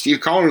and Steve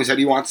Cohen said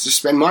he wants to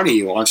spend money,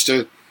 he wants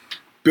to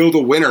build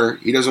a winner.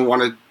 He doesn't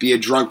want to be a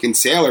drunken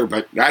sailor,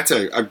 but that's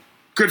a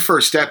good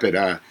first step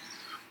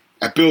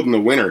at building a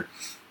winner.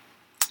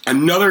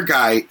 Another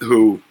guy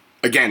who,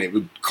 again, it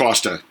would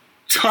cost a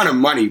ton of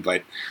money,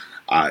 but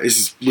this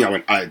is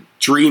a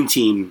dream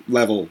team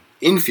level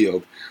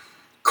infield.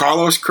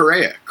 Carlos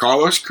Correa.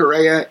 Carlos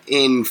Correa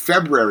in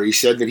February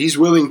said that he's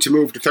willing to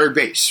move to third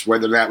base,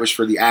 whether that was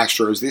for the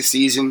Astros this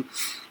season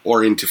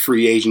or into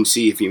free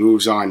agency if he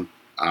moves on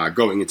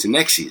going into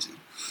next season.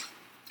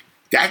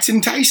 That's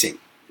enticing.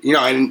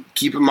 And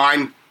keep in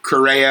mind,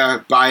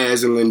 Correa,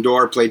 Baez, and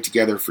Lindor played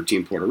together for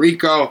Team Puerto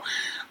Rico.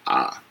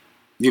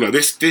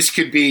 This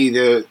could be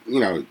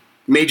the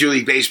Major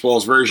League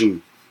Baseball's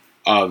version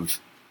of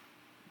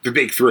the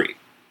Big Three.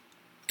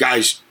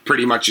 guys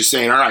pretty much just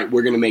saying, all right,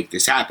 we're going to make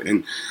this happen.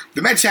 And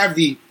the Mets have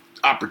the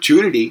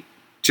opportunity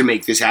to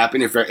make this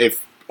happen if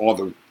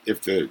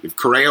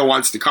Correa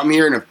wants to come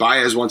here and if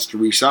Baez wants to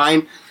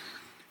re-sign.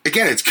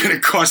 Again, it's going to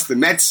cost the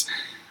Mets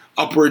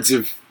upwards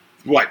of,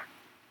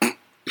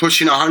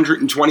 pushing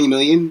 $120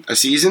 million a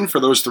season for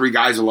those three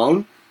guys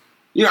alone.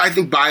 I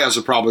think Baez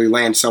will probably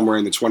land somewhere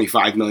in the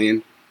 $25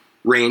 million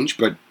range,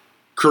 but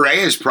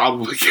Correa is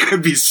probably going to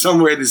be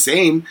somewhere the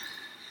same.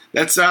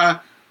 That's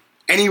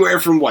anywhere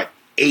from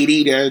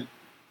 80 to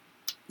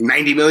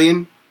 90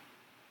 million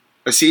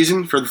a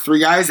season for the three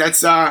guys.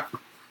 That's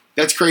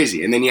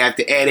crazy. And then you have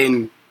to add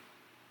in,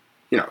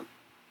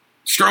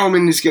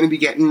 Stroman is going to be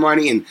getting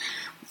money, and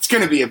it's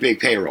going to be a big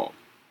payroll.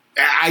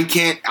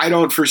 I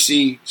don't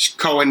foresee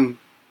Cohen,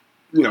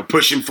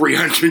 pushing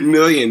 $300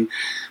 million,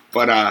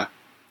 but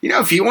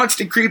if he wants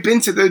to creep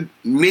into the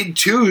mid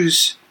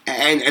twos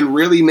and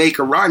really make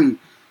a run,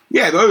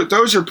 yeah,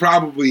 those are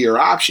probably your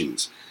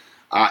options.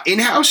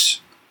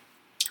 In-house,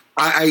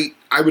 I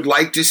would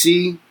like to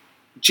see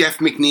Jeff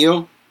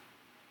McNeil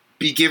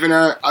be given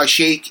a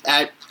shake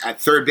at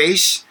third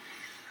base.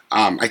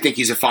 I think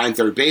he's a fine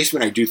third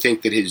baseman. I do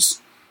think that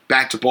his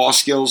bat-to-ball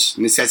skills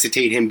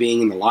necessitate him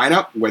being in the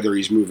lineup, whether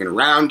he's moving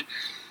around.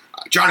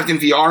 Jonathan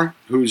Villar,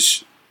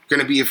 who's going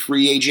to be a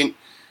free agent.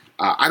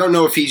 I don't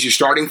know if he's your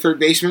starting third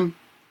baseman,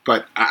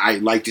 but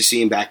I'd like to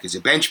see him back as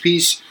a bench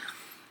piece.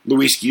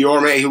 Luis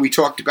Guillorme, who we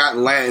talked about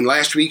in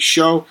last week's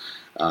show,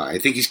 I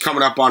think he's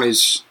coming up on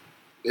his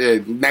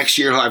next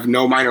year. He'll have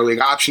no minor league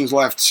options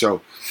left,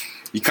 so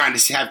you kind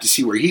of have to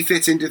see where he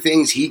fits into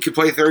things. He could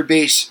play third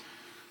base.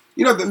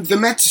 The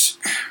Mets,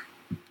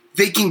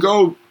 they can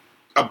go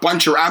a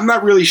bunch of. I'm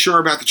not really sure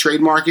about the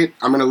trade market.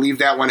 I'm going to leave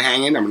that one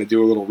hanging. I'm going to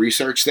do a little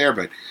research there,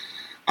 but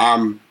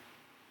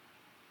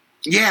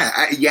you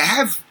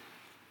have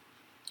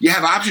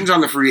options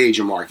on the free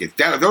agent market.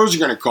 Those are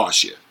going to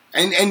cost you.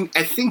 And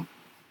I think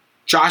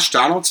Josh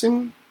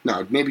Donaldson.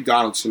 No, maybe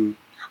Donaldson.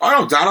 Oh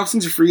no,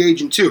 Donaldson's a free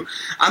agent too.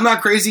 I'm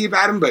not crazy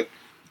about him, but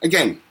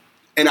again,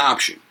 an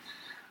option.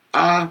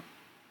 I'm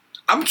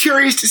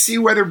curious to see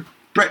whether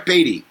Brett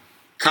Beatty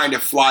kind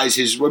of flies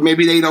his. Well,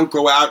 maybe they don't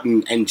go out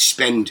and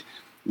spend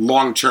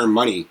long-term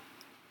money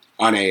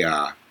on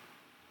a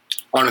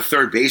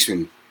third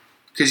baseman,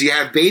 because you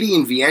have Beatty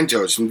and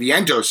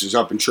Vientos is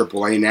up in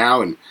AAA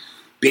now, and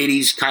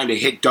Beatty's kind of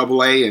hit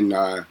AA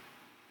and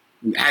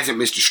hasn't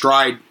missed a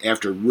stride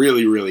after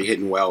really, really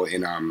hitting well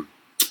in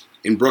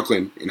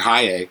Brooklyn in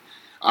High A.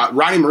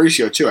 Ronnie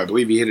Mauricio too. I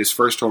believe he hit his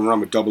first home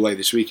run with AA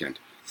this weekend.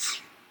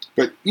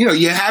 But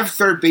you have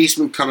third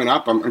baseman coming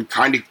up. I'm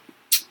kind of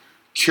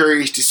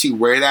curious to see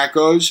where that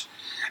goes.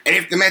 And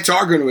if the Mets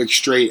are going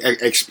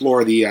to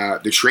explore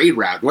the trade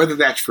route, whether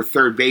that's for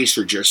third base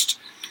or just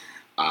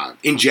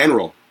in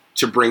general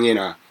to bring in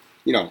a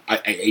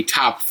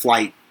top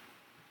flight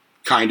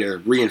kind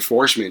of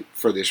reinforcement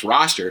for this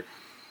roster,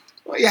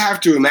 well, you have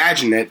to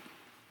imagine that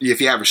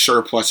if you have a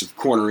surplus of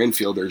corner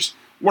infielders,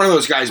 one of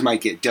those guys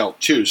might get dealt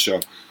too. So,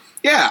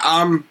 yeah,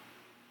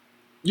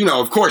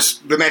 of course,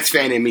 the Mets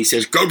fan in me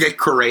says, go get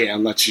Correa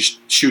and let's just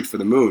shoot for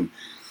the moon.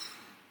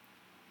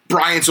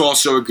 Bryant's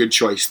also a good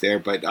choice there,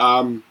 but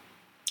I'm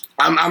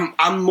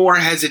more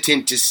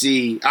hesitant to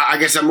see. I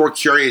guess I'm more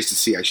curious to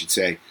see, I should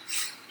say,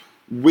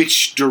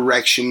 which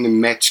direction the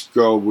Mets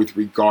go with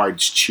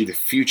regards to the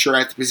future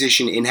at the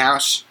position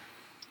in-house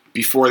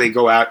before they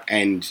go out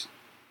and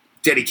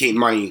dedicate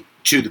money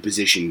to the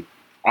position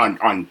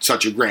on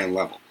such a grand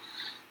level.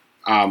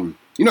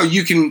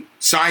 You can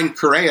sign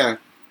Correa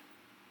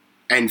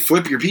and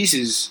flip your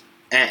pieces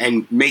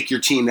and make your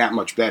team that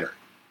much better.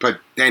 But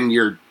then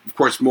you're, of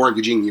course,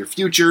 mortgaging your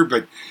future.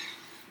 But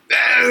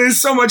there's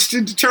so much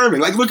to determine.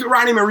 Like, look at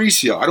Ronnie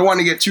Mauricio. I don't want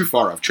to get too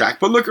far off track,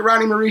 but look at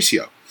Ronnie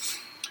Mauricio.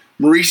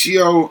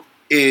 Mauricio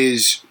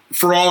is,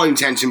 for all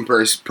intents and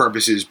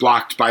purposes,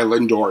 blocked by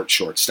Lindor at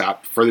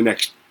shortstop for the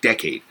next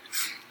decade.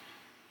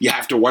 You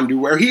have to wonder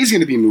where he's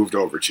going to be moved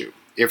over to.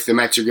 If the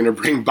Mets are going to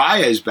bring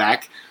Baez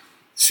back,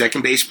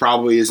 second base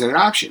probably isn't an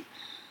option.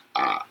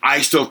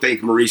 I still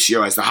think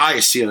Mauricio has the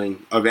highest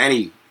ceiling of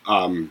any.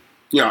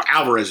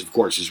 Alvarez, of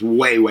course, is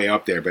way, way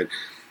up there, but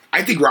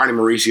I think Ronnie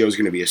Mauricio is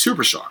going to be a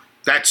superstar.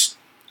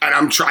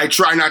 I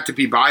try not to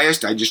be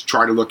biased. I just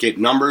try to look at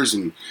numbers,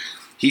 and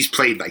he's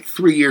played like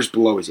 3 years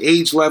below his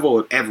age level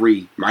at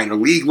every minor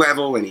league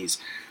level, and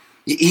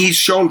he's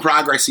shown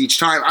progress each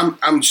time.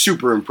 I'm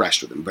super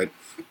impressed with him, but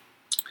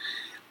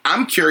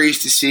I'm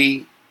curious to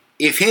see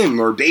if him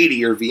or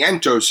Beatty or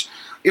Vientos,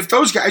 if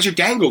those guys are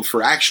dangled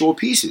for actual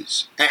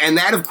pieces. And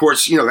that, of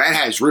course, that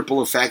has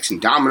ripple effects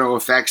and domino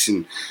effects,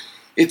 and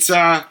it's,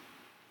 the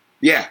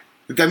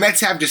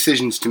Mets have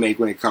decisions to make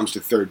when it comes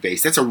to third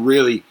base. That's a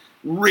really,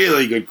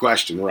 really good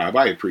question, Rob.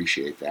 I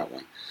appreciate that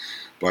one.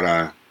 But,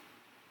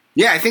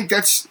 I think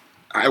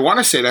I want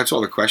to say that's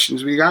all the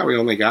questions we got. We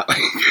only got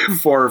like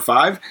 4 or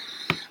 5.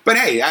 But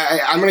hey,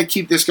 I'm going to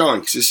keep this going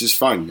because this is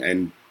fun.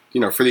 And,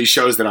 for these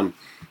shows that I'm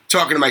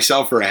talking to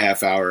myself for a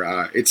half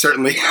hour, it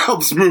certainly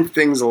helps move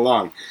things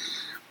along.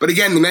 But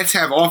again, the Mets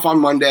have off on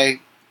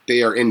Monday.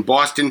 They are in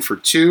Boston for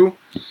 2.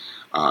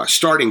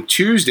 Starting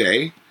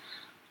Tuesday,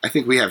 I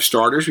think we have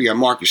starters. We got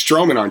Marcus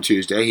Stroman on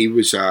Tuesday. He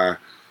was, I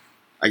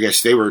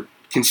guess they were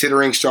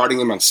considering starting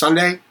him on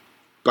Sunday,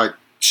 but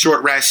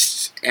short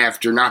rest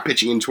after not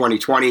pitching in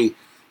 2020,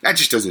 that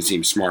just doesn't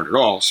seem smart at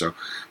all. So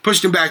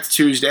pushed him back to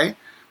Tuesday.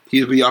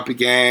 He'll be up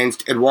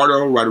against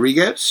Eduardo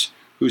Rodriguez,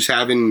 who's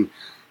having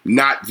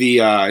not the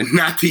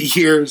type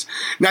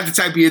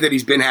of year that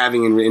he's been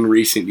having in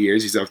recent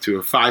years. He's up to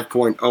a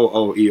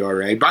 5.00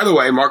 ERA. By the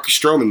way, Marcus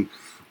Stroman,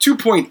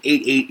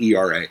 2.88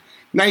 ERA,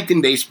 ninth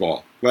in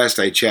baseball, last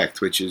I checked,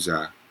 which is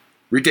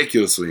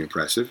ridiculously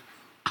impressive.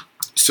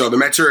 So the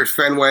Mets are at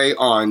Fenway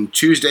on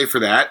Tuesday for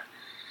that.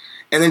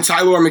 And then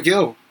Tyler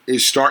McGill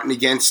is starting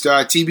against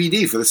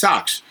TBD for the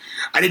Sox.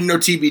 I didn't know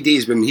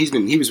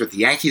TBD he was with the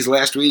Yankees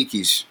last week.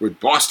 He's with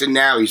Boston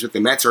now. He's with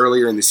the Mets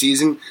earlier in the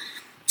season.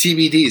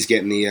 TBD is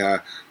getting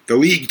the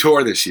league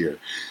tour this year.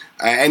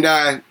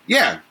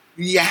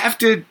 You have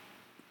to,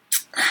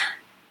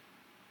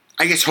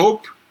 I guess,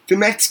 hope the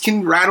Mets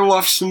can rattle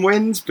off some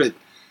wins. But,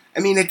 I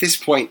mean, at this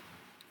point,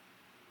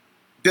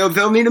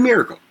 they'll need a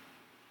miracle.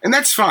 And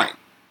that's fine.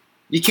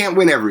 You can't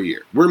win every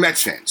year. We're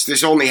Mets fans.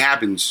 This only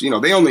happens,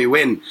 they only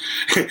win.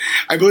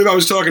 I believe I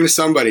was talking to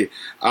somebody,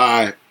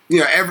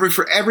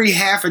 for every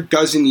half a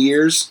dozen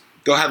years,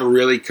 they'll have a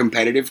really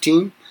competitive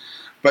team.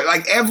 But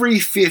like every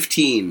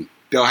 15,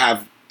 they'll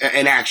have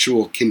an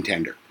actual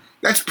contender.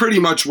 That's pretty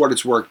much what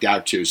it's worked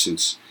out to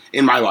since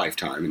in my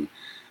lifetime.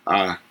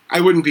 And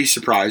I wouldn't be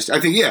surprised. I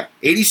think,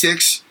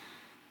 86,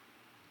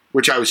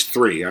 which I was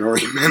 3. I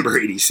don't remember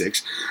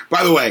 86.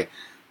 By the way,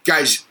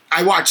 guys,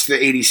 I watched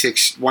the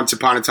 86 Once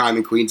Upon a Time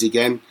in Queens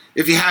again.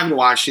 If you haven't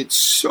watched it,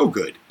 so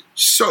good.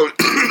 So,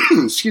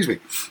 excuse me.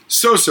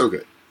 So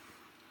good.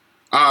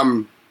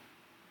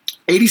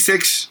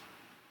 86,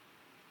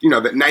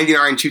 the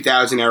 99,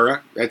 2000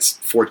 era, that's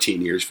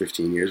 14 years,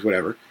 15 years,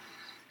 whatever.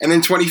 And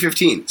then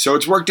 2015. So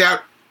it's worked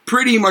out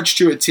pretty much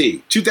to a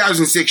T.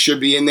 2006 should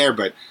be in there,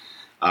 but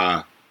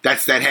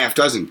that's that half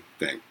dozen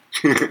thing.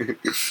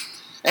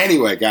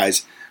 Anyway,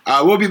 guys,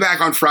 we'll be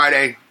back on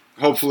Friday,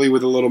 hopefully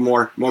with a little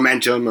more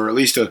momentum or at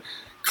least a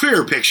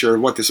clearer picture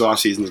of what this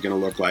offseason is going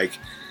to look like.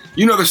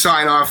 You know the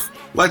sign-off.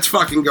 Let's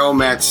fucking go,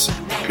 Mets.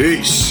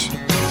 Peace.